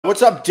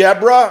What's up,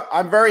 Deborah?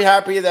 I'm very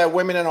happy that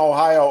women in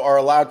Ohio are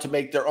allowed to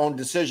make their own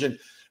decision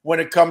when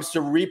it comes to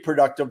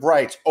reproductive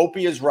rights.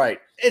 Opie is right.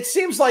 It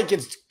seems like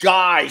it's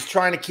guys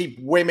trying to keep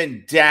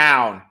women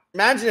down.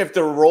 Imagine if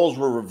the roles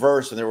were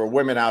reversed and there were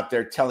women out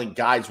there telling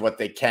guys what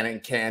they can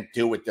and can't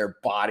do with their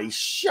bodies.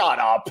 Shut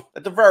up.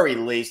 At the very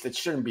least, it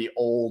shouldn't be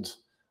old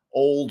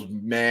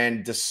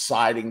men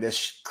deciding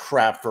this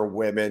crap for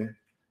women.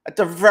 At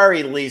the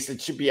very least,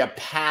 it should be a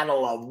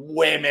panel of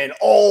women,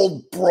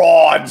 old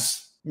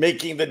broads,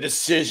 making the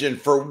decision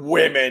for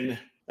women.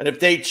 And if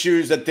they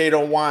choose that they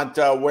don't want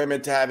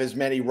women to have as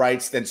many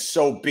rights, then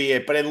so be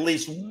it. But at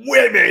least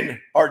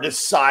women are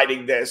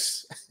deciding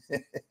this.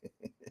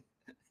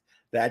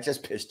 That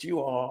just pissed you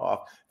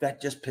off. That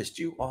just pissed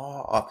you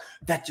off.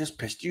 That just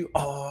pissed you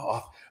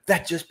off.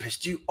 That just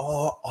pissed you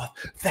off.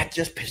 That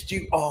just pissed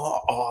you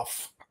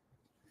off.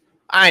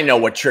 I know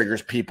what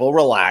triggers people.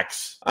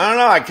 Relax. I don't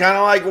know. I kind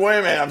of like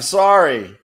women. I'm sorry.